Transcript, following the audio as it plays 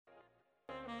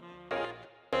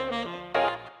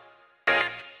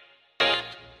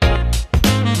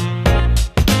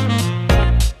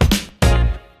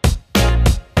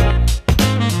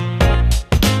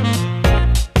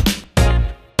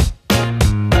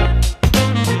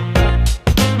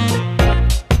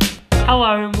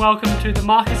to the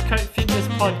Marcus Coate Fitness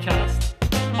Podcast.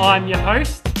 I'm your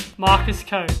host, Marcus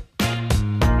Coate.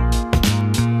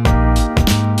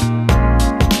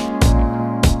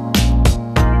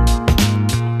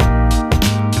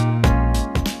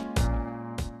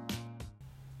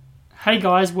 Hey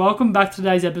guys, welcome back to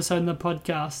today's episode of the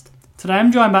podcast. Today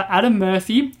I'm joined by Adam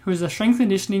Murphy, who is a strength and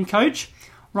conditioning coach,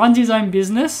 runs his own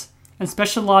business, and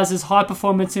specialises high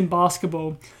performance in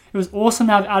basketball. It was awesome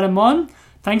to have Adam on.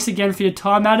 Thanks again for your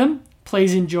time, Adam.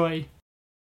 Please enjoy.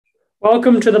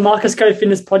 Welcome to the Marcus Coate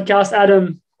Fitness Podcast,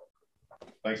 Adam.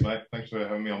 Thanks, mate. Thanks for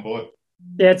having me on board.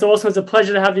 Yeah, it's awesome. It's a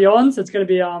pleasure to have you on. So it's going to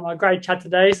be a great chat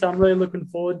today. So I'm really looking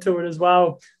forward to it as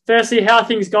well. Firstly, how are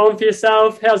things going for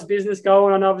yourself? How's business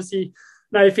going? And obviously,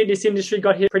 the fitness industry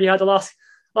got hit pretty hard the last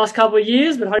couple of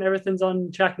years, but I hope everything's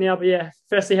on track now. But yeah,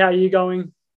 firstly, how are you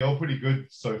going? All pretty good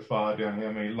so far down here.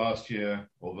 I mean, last year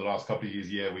or the last couple of years,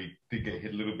 we did get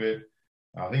hit a little bit.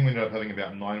 I think we ended up having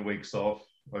about 9 weeks off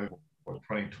over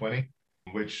 2020,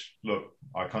 which, look,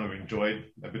 I kind of enjoyed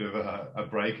a bit of a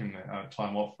break and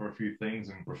time off for a few things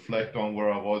and reflect on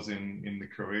where I was in the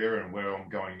career and where I'm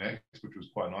going next, which was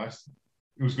quite nice.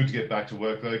 It was good to get back to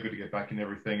work, though, good to get back in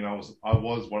everything. And I was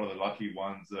one of the lucky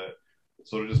ones that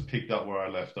sort of just picked up where I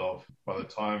left off. By the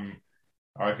time,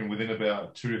 I reckon within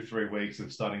about 2 to 3 weeks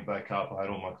of starting back up, I had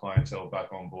all my clientele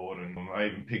back on board, and I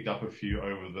even picked up a few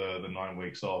over the 9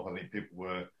 weeks off. I think people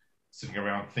were sitting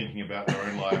around thinking about their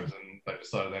own lives, and they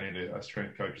decided they needed a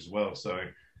strength coach as well. So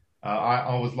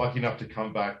I was lucky enough to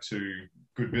come back to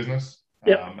good business.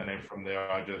 Yep. And then from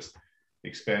there, I just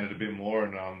expanded a bit more,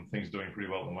 and things are doing pretty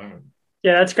well at the moment.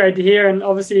 Yeah, that's great to hear. And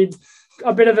obviously, it's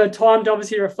a bit of a time to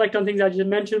obviously reflect on things I just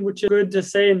mentioned, which is good to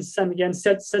see. And same again,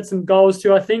 set some goals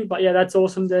too, I think. But yeah, that's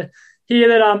awesome to hear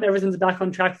that everything's back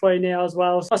on track for you now as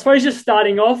well. So I suppose just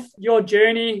starting off your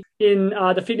journey in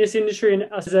the fitness industry and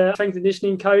as a strength and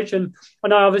conditioning coach. And I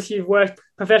know obviously you've worked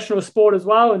professional sport as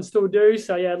well and still do.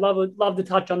 So yeah, love to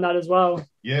touch on that as well.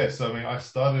 Yeah, so I mean, I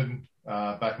started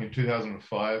back in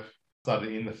 2005,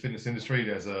 started in the fitness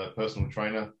industry as a personal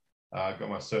trainer. Got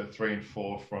my Cert 3 and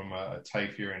 4 from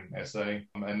TAFE here in SA,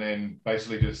 and then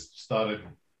basically just started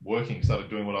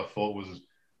doing what I thought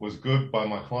was good by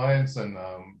my clients, and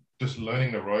just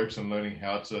learning the ropes and learning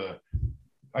how to,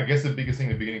 I guess the biggest thing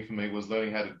in the beginning for me was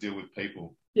learning how to deal with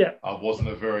people. Yeah. I wasn't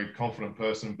a very confident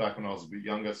person back when I was a bit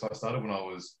younger, so I started when I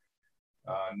was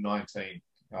 19.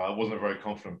 I wasn't a very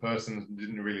confident person,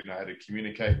 didn't really know how to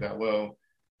communicate that well.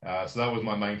 So that was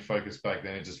my main focus back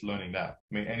then, is just learning that.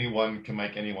 I mean, anyone can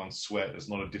make anyone sweat. It's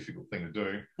not a difficult thing to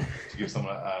do, to give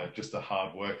someone just a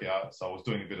hard workout. So I was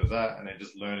doing a bit of that, and then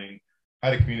just learning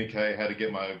how to communicate, how to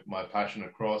get my passion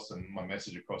across and my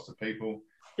message across to people.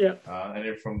 Yeah. And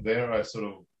then from there, I sort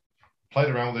of played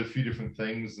around with a few different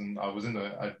things. And I was in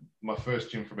my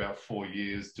first gym for about 4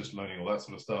 years, just learning all that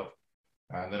sort of stuff.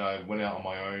 And then I went out on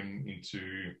my own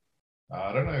into,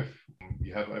 I don't know if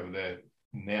you have over there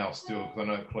now still, because I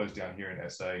know it closed down here in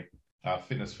SA,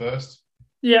 Fitness First.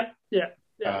 Yeah.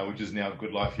 Which is now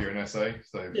Good Life here in SA.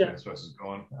 So Fitness First is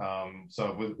gone.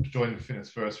 So I joined Fitness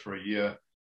First for a year.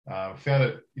 Found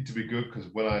it to be good, because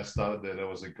when I started there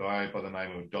was a guy by the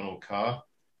name of Donald Carr,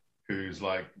 who's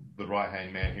like the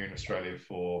right-hand man here in Australia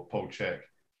for Paul Chek.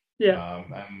 Yeah.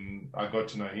 And I got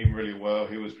to know him really well.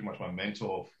 He was pretty much my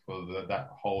mentor for that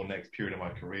whole next period of my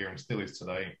career, and still is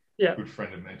today. Yeah. Good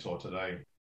friend and mentor today.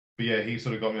 But yeah, he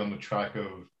sort of got me on the track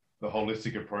of the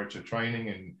holistic approach of training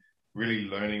and really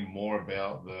learning more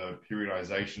about the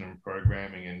periodization and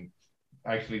programming, and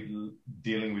actually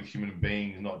dealing with human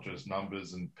beings, not just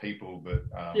numbers and people, but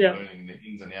learning the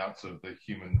ins and outs of the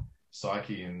human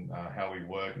psyche and how we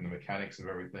work and the mechanics of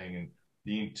everything, and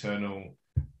the internal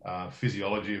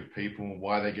physiology of people,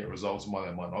 why they get results and why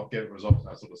they might not get results,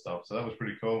 that sort of stuff. So that was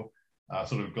pretty cool.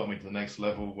 Sort of got me to the next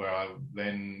level, where I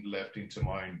then left into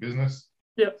my own business.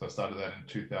 Yep. So I started that in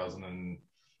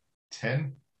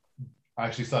 2010. I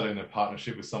actually started in a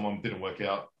partnership with someone, didn't work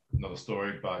out, another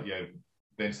story, but yeah,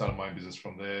 then started my own business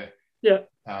from there. Yeah.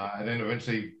 And then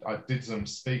eventually I did some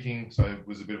speaking. So I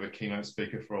was a bit of a keynote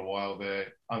speaker for a while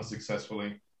there,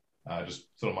 unsuccessfully. Just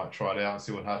thought I might try it out and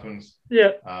see what happens.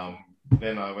 Yeah.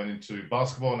 Then I went into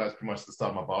basketball, and that's pretty much the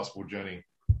start of my basketball journey.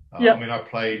 I mean, I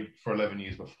played for 11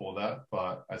 years before that,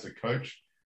 but as a coach.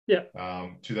 Yeah.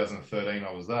 2013,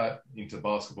 I was into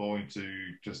basketball,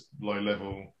 into just low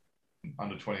level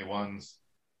under 21s,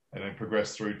 and then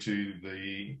progressed through to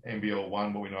the NBL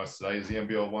 1, what we know today is the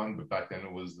NBL 1, but back then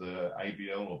it was the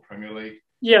ABL or Premier League.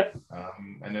 Yeah.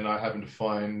 And then I happened to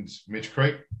find Mitch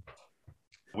Creek.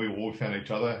 We all found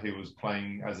each other. He was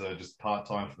playing as just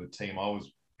part-time for the team I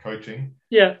was coaching.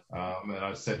 Yeah. And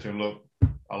I said to him, look,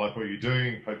 I like what you're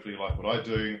doing. Hopefully you like what I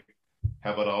do.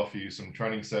 how about I offer you some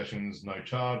training sessions, no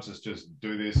charge, let's just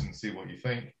do this and see what you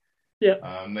think.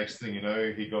 Yeah. Next thing you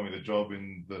know, he got me the job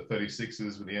in the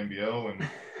 36ers with the NBL, and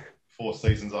 4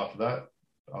 seasons after that,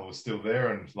 I was still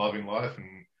there and loving life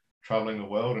and traveling the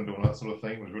world and doing that sort of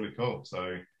thing. It was really cool.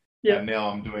 So and now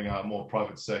I'm doing more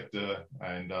private sector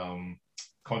and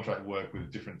contract work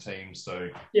with different teams. So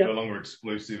no longer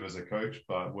exclusive as a coach,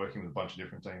 but working with a bunch of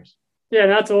different teams. Yeah,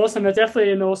 that's awesome. It's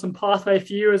definitely an awesome pathway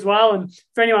for you as well. And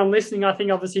for anyone listening, I think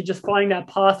obviously just finding that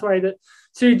pathway that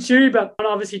suits you, but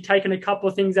obviously taking a couple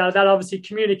of things out of that. Obviously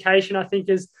communication, I think,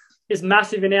 is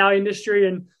massive in our industry,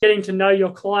 and getting to know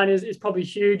your client is probably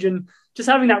huge. And just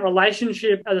having that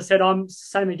relationship, as I said, I'm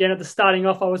same again at the starting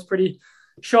off, I was pretty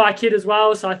shy kid as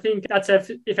well. So I think that's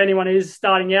if anyone is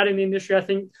starting out in the industry, I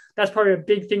think that's probably a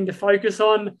big thing to focus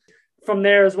on from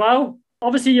there as well.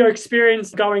 Obviously, your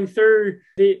experience going through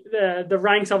the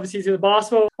ranks, obviously, through the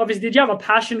basketball. Obviously, did you have a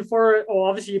passion for it? Or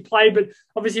obviously you played, but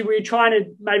obviously were you trying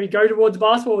to maybe go towards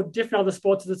basketball or different other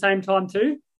sports at the same time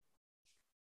too?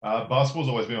 Basketball's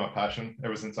always been my passion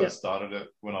ever since I started it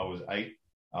when I was 8.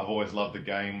 I've always loved the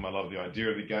game. I love the idea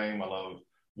of the game. I love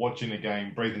watching the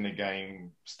game, breathing the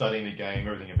game, studying the game,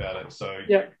 everything about it. So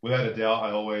without a doubt, I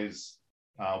always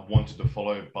wanted to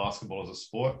follow basketball as a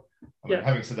sport. I mean,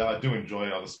 having said that, I do enjoy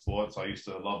other sports. I used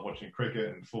to love watching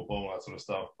cricket and football and that sort of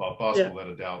stuff. But basketball,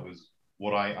 without a doubt, was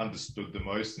what I understood the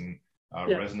most and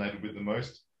resonated with the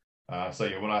most. So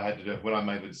when I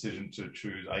made the decision to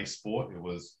choose a sport, it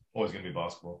was always going to be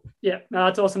basketball. Yeah, no,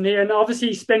 that's awesome here. And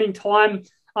obviously spending time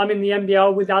in the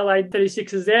NBL with Adelaide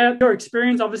 36ers there, your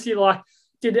experience, obviously, like,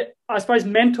 I suppose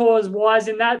mentors wise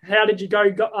in that, how did you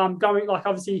going, like,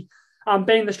 obviously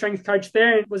being the strength coach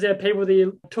there, was there people that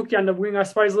you took you under wing, I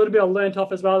suppose, a little bit, or learnt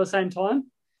off as well at the same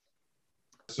time?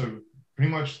 So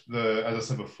pretty much as I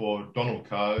said before, Donald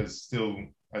Carr is still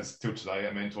today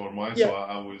a mentor of mine. So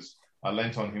I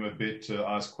lent on him a bit to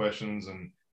ask questions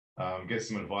and get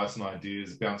some advice and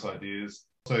ideas, bounce ideas.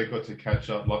 So I got to catch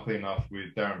up, luckily enough,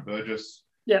 with Darren Burgess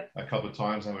a couple of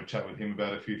times, and have a chat with him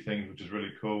about a few things, which is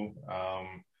really cool.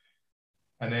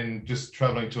 And then just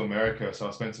traveling to America. So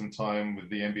I spent some time with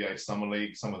the NBA Summer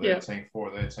League, some of their team, 4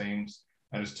 of their teams,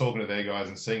 and just talking to their guys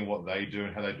and seeing what they do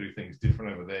and how they do things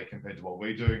different over there compared to what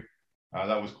we do.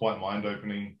 That was quite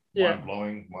mind-opening,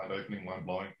 mind-blowing.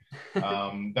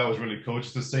 That was really cool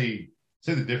just to see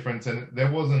the difference. And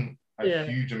there wasn't a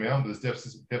huge amount, but there's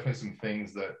definitely some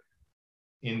things that,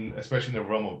 especially in the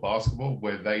realm of basketball,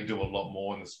 where they do a lot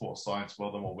more in the sports science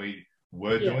world than what we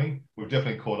were doing. We've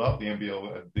definitely caught up. The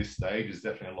NBL at this stage is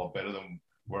definitely a lot better than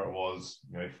where it was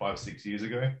 5-6 years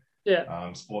ago.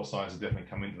 Sports science has definitely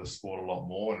come into the sport a lot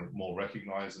more and more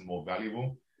recognized and more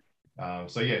valuable.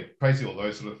 Basically all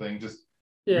those sort of things. Just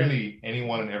really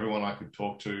anyone and everyone I could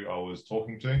talk to, I was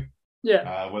talking to.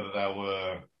 Whether they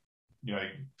were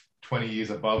 20 years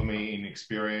above me in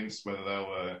experience, whether they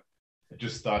were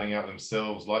just starting out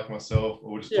themselves like myself,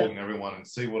 or just talking to everyone and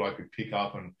see what I could pick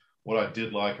up and what I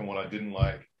did like and what I didn't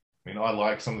like. I mean, I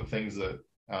like some of the things that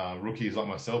rookies like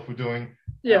myself were doing.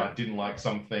 I didn't like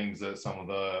some things that some of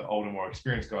the older, more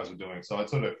experienced guys were doing. So I'd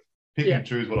sort of pick and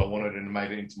choose what I wanted and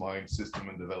made it into my own system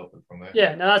and develop it from there.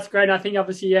 Yeah, no, that's great. I think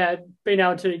obviously, being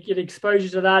able to get exposure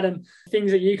to that and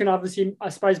things that you can obviously, I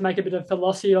suppose, make a bit of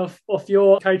philosophy of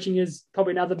your coaching is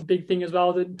probably another big thing as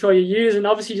well that I'm sure you use. And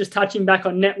obviously just touching back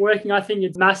on networking, I think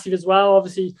it's massive as well.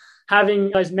 Obviously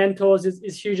having those mentors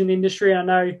is huge in the industry. I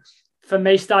know for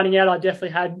me starting out, I definitely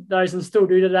had those and still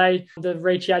do today to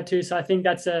reach out to. So I think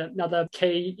that's another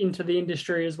key into the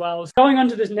industry as well. So going on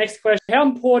to this next question, how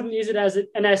important is it as an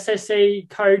SSE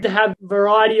coach to have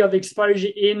variety of exposure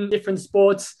in different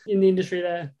sports in the industry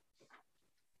there?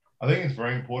 I think it's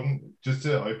very important just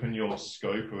to open your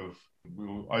scope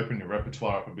we'll open your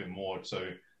repertoire up a bit more. So,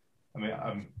 I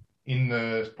mean, in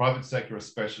the private sector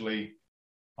especially,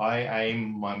 I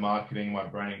aim my marketing, my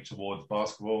branding towards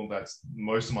basketball. That's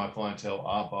most of my clientele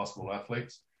are basketball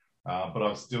athletes, but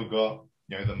I've still got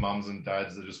the mums and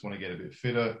dads that just want to get a bit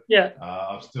fitter.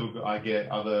 I get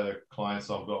other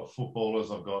clients. I've got footballers.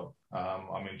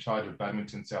 I'm in charge of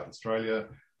badminton South Australia.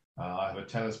 I have a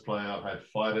tennis player. I've had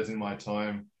fighters in my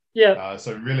time.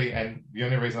 So really, and the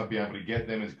only reason I've been able to get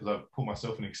them is because I've put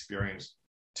myself in experience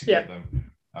to get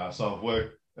them. So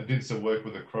I did some work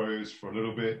with the Crows for a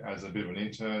little bit as a bit of an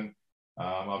intern.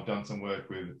 I've done some work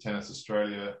with Tennis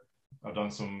Australia. I've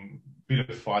done some bit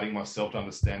of fighting myself to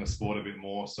understand the sport a bit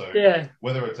more. So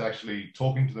whether it's actually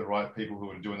talking to the right people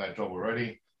who are doing that job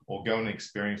already or going and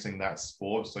experiencing that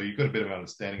sport, so you've got a bit of an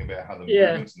understanding about how the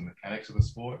movements and the mechanics of the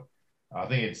sport. I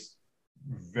think it's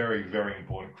very, very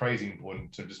important, crazy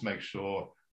important to just make sure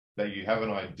that you have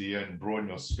an idea and broaden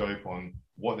your scope on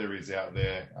what there is out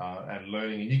there and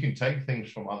learning. And you can take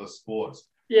things from other sports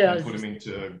and put them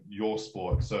into your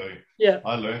sport. So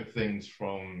I learned things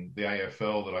from the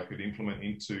AFL that I could implement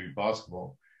into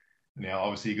basketball. Now,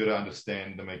 obviously, you got to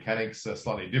understand the mechanics are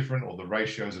slightly different, or the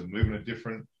ratios of movement are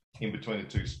different in between the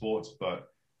two sports, but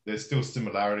there's still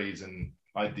similarities and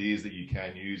ideas that you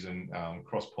can use and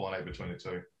cross-pollinate between the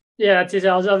two. Yeah, that's it.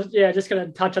 I was just going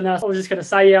to touch on that. I was just going to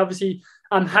say, obviously,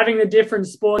 having the different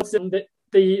sports and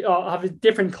have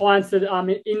different clients that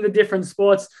in the different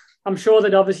sports, I'm sure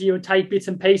that obviously you would take bits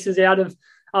and pieces out of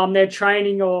their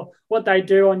training or what they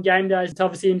do on game days to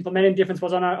obviously implement in different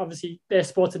sports. I know obviously their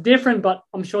sports are different, but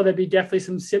I'm sure there'd be definitely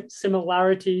some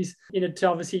similarities in it to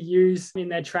obviously use in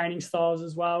their training styles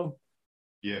as well.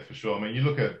 Yeah, for sure. I mean, you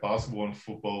look at basketball and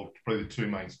football, probably the two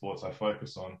main sports I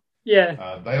focus on.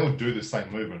 Yeah. They all do the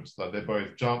same movements. Like they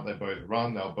both jump, they both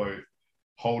run, they'll both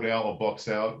hold out or box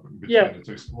out between the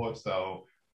two sports. They'll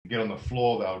get on the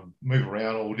floor, they'll move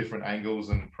around all different angles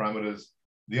and parameters.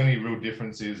 The only real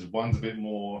difference is one's a bit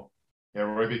more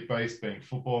aerobic based, being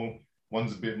football.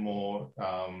 One's a bit more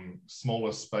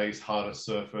smaller space, harder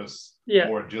surface,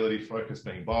 more agility focused,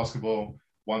 being basketball.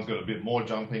 One's got a bit more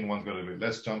jumping, one's got a bit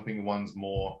less jumping, one's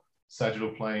more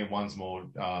sagittal plane, one's more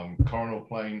coronal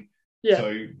plane. Yeah.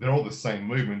 So they're all the same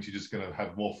movements. You're just going to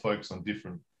have more focus on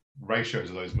different ratios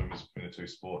of those movements between the two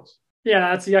sports.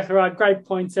 Yeah, that's exactly right. Great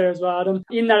points there as well, Adam.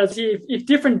 In that, if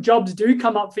different jobs do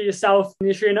come up for yourself in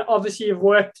this year, and obviously you've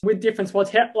worked with different sports,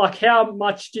 how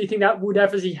much do you think that would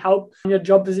obviously help your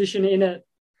job position in it?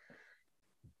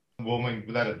 Well, I mean,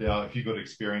 without a doubt, if you've got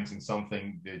experience in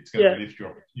something, it's going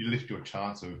to lift your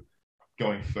chance of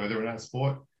going further in that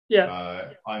sport.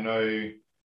 Yeah. I know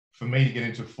for me to get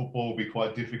into football will be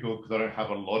quite difficult because I don't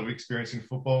have a lot of experience in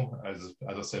football. As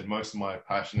I said, most of my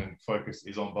passion and focus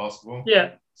is on basketball.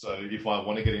 Yeah. So if I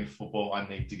want to get into football, I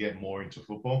need to get more into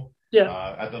football.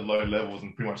 Yeah. At the low levels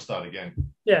and pretty much start again.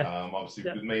 Yeah. Obviously,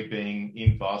 with me being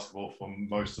in basketball for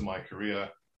most of my career,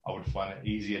 I would find it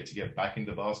easier to get back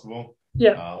into basketball.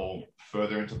 Yeah. Or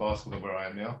further into basketball than where I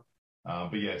am now.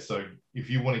 But yeah, so if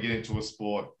you want to get into a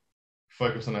sport,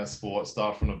 focus on that sport,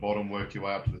 start from the bottom, work your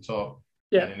way up to the top.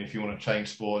 Yeah. And then if you want to change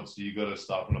sports, you got to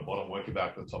start from the bottom, work your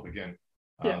back to the top again.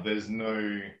 There's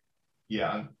no,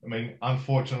 I mean,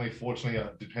 unfortunately, fortunately,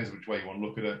 it depends which way you want to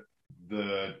look at it.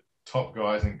 The top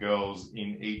guys and girls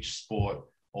in each sport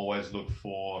always look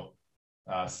for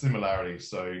similarities.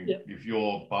 So if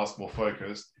you're basketball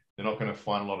focused, they're not going to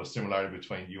find a lot of similarity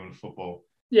between you and football.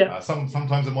 Yeah.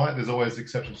 Sometimes it might. There's always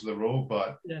exceptions to the rule,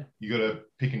 but you got to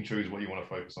pick and choose what you want to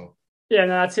focus on. Yeah,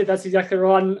 no, that's it. That's exactly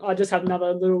right. And I just have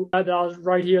another little note that I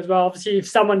wrote here as well. Obviously, if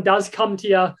someone does come to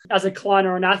you as a client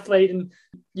or an athlete and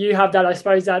you have that, I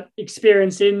suppose, that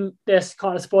experience in this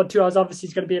kind of sport too, obviously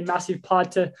it's going to be a massive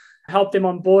part to help them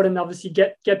on board and obviously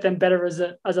get them better as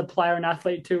a player and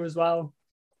athlete too as well.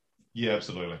 Yeah,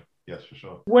 absolutely. Yes, for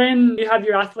sure. When you have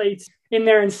your athletes in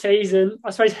there in season,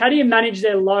 I suppose, how do you manage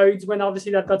their loads when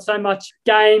obviously they've got so much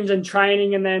games and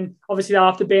training and then obviously they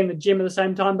have to be in the gym at the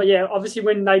same time? But yeah, obviously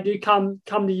when they do come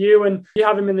to you and you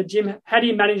have them in the gym, how do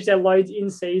you manage their loads in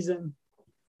season?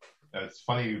 It's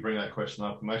funny you bring that question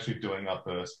up. I'm actually doing up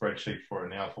a spreadsheet for it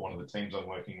now for one of the teams I'm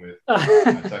working with.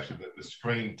 It's actually the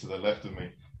screen to the left of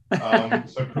me.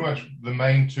 So pretty much the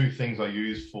main two things I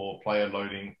use for player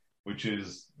loading, which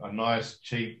is a nice,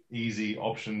 cheap, easy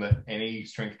option that any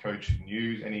strength coach can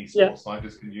use, any sports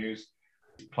scientist can use.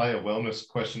 Player wellness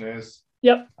questionnaires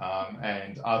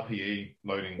and RPE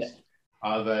loadings. Yep.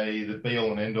 Are they the be-all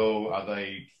and end-all? Are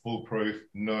they foolproof?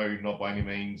 No, not by any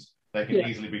means. They can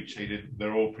easily be cheated.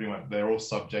 They're all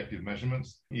subjective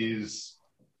measurements. Is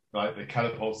like the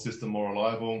Catapult system more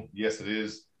reliable? Yes, it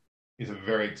is. Is it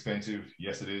very expensive?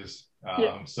 Yes, it is.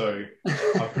 So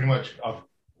I've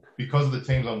because of the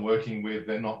teams I'm working with,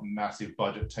 they're not massive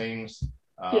budget teams.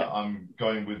 I'm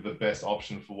going with the best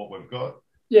option for what we've got.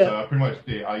 Yeah. So I pretty much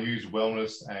I use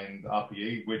wellness and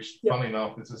RPE, which funnily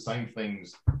enough, it's the same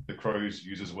things the Crows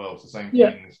use as well. It's the same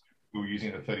things we were using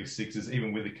at the 36ers,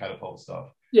 even with the Catapult stuff.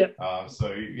 Yeah.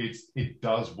 So it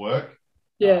does work.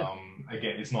 Yeah.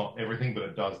 Again, it's not everything, but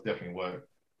it does definitely work.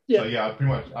 Yeah. So yeah,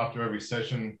 pretty much after every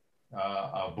session,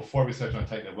 before every session, I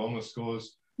take their wellness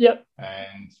scores. Yep.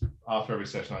 And after every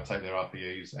session, I take their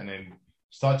RPEs and then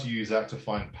start to use that to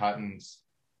find patterns.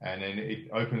 And then it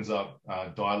opens up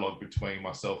dialogue between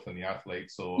myself and the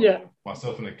athletes or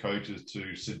myself and the coaches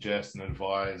to suggest and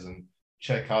advise and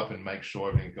check up and make sure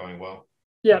everything's going well.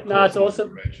 Yeah, no, that's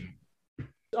awesome.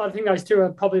 I think those two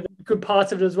are probably the good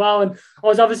parts of it as well. And I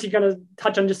was obviously going to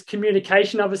touch on just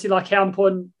communication, obviously, like how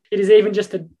important it is even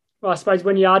just to I suppose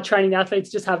when you are training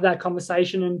athletes, just have that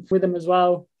conversation and with them as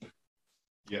well.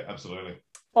 Yeah, absolutely.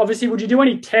 Obviously, would you do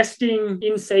any testing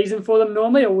in season for them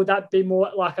normally, or would that be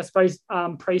more like, I suppose,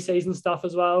 pre-season stuff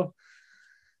as well?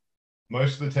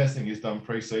 Most of the testing is done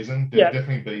pre-season. There'll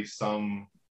definitely be some.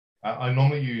 I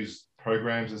normally use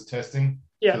programs as testing.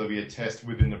 Yeah. So there'll be a test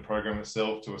within the program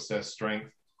itself to assess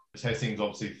strength. The testing is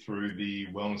obviously through the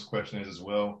wellness questionnaires as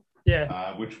well.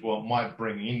 Yeah. Which might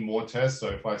bring in more tests. So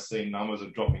if I see numbers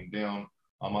are dropping down,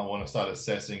 I might want to start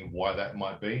assessing why that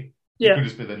might be. Yeah. It could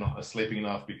just be they're not sleeping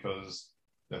enough because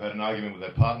they've had an argument with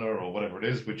their partner or whatever it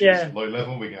is, which is low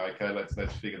level. We go, okay, let's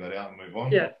figure that out and move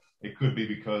on. Yeah. It could be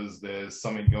because there's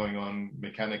something going on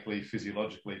mechanically,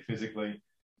 physiologically, physically,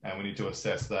 and we need to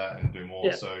assess that and do more.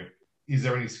 Yeah. So is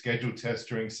there any scheduled tests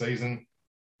during season?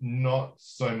 Not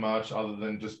so much, other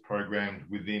than just programmed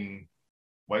within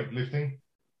weightlifting.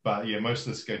 But yeah, most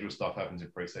of the scheduled stuff happens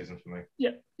in pre-season for me.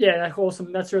 Yeah, that's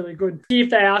awesome. That's really good. See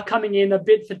if they are coming in a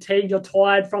bit fatigued or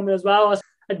tired from it as well.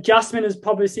 Adjustment is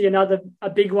probably a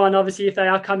big one. Obviously, if they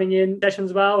are coming in sessions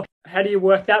as well, how do you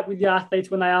work that with your athletes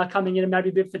when they are coming in and maybe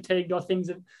a bit fatigued or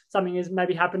something has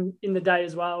maybe happened in the day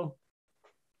as well?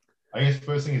 I guess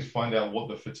first thing is find out what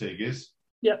the fatigue is.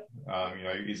 Yep.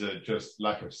 Is it just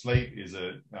lack of sleep? Is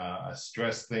it a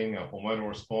stress thing, a hormonal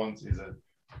response? Is it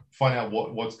find out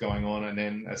what's going on and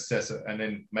then assess it and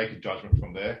then make a judgment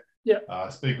from there. Yeah.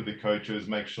 Speak with the coaches,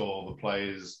 make sure the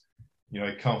players,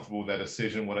 comfortable with that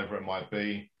decision, whatever it might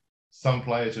be. Some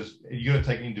players you got to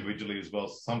take individually as well.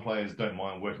 Some players don't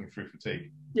mind working through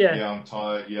fatigue. Yeah, I'm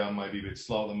tired. Yeah, I might be a bit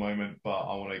slow at the moment, but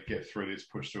I want to get through this,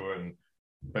 push through it, and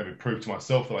maybe prove to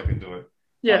myself that I can do it.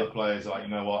 Yeah. Other players are like, you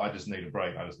know what, I just need a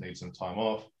break. I just need some time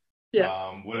off.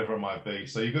 Yeah. Whatever it might be.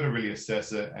 So you've got to really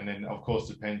assess it. And then, of course,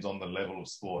 depends on the level of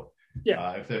sport.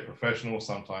 Yeah. If they're professional,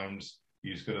 sometimes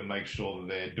you just got to make sure that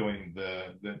they're doing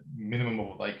the minimum of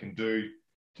what they can do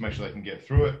to make sure they can get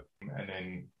through it and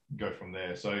then go from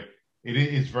there. So it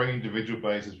is very individual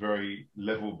based, it's very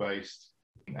level based.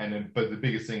 But the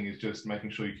biggest thing is just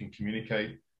making sure you can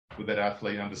communicate with that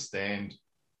athlete, understand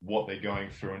what they're going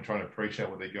through and trying to appreciate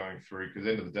what they're going through. Because at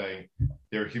the end of the day,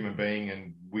 they're a human being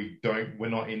and we're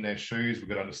not in their shoes. We've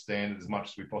got to understand it as much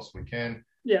as we possibly can.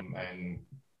 Yeah.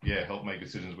 Help make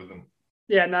decisions with them.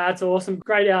 Yeah, no, that's awesome.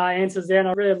 Great answers there, and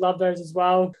I really love those as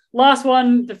well. Last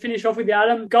one to finish off with you,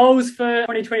 Adam. Goals for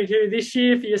 2022 this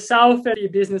year for yourself and your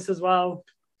business as well.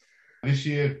 This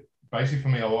year, basically for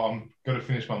me, I'm going to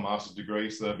finish my master's degree,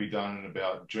 so that'll be done in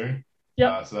about June.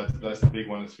 Yeah. So that's the big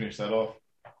one. Let's finish that off.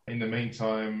 In the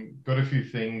meantime, got a few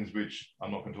things which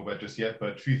I'm not going to talk about just yet,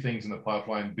 but a few things in the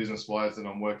pipeline business-wise that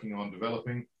I'm working on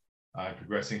developing,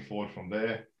 progressing forward from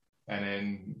there. And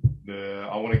then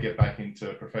I want to get back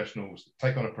into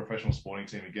take on a professional sporting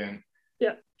team again.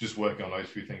 Yeah. Just working on those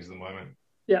few things at the moment.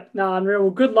 Yeah, no, unreal.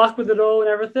 Well, good luck with it all and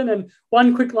everything. And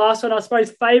one quick last one, I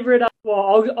suppose, favourite,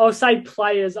 I'll say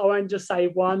players. I won't just say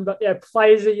one, but yeah,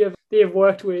 players that you've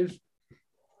worked with.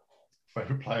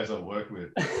 Favorite players I've worked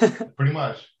with? Pretty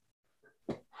much.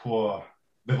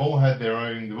 They've all got their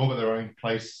own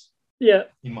place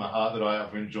in my heart that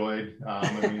I've enjoyed.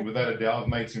 Without a doubt, I've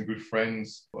made some good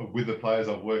friends with the players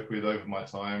I've worked with over my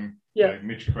time. Yeah.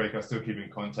 Mitch Creek, I still keep in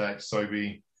contact.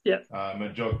 Sobi,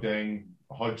 Majok Deng,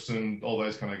 Hodgson, all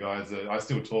those kind of guys that I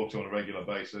still talk to on a regular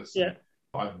basis. Yeah.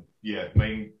 I'm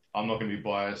not going to be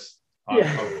biased. I'm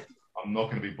not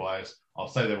going to be biased. I'll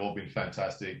say they've all been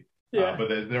fantastic. Yeah. But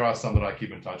there are some that I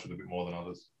keep in touch with a bit more than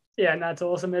others. Yeah, and that's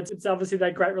awesome. It's obviously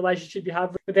that great relationship you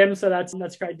have with them, so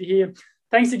that's great to hear.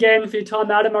 Thanks again for your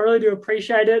time, Adam. I really do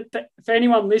appreciate it. For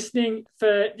anyone listening,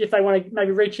 if they want to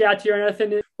maybe reach out to you or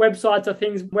anything, websites or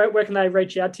things, where can they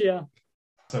reach out to you?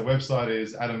 So website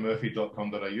is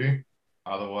adammurphy.com.au.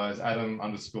 Otherwise,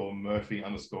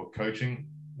 Adam_Murphy_coaching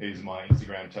is my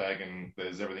Instagram tag, and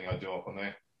there's everything I do up on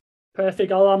there.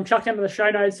 Perfect. I'll chuck them in the show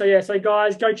notes. So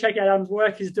guys, go check out Adam's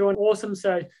work. He's doing awesome.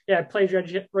 So please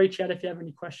reach out if you have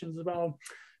any questions as well.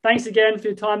 Thanks again for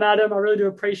your time, Adam. I really do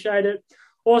appreciate it.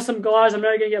 Awesome, guys. I'm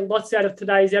going to get lots out of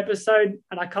today's episode,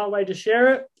 and I can't wait to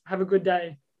share it. Have a good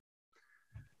day.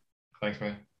 Thanks,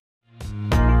 man.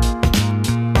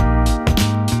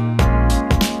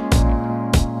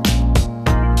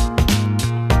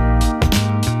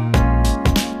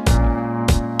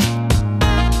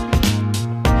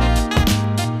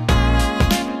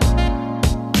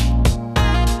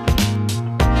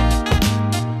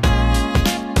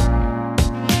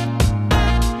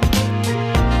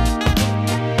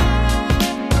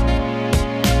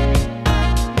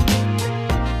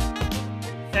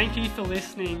 Thank you for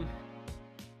listening.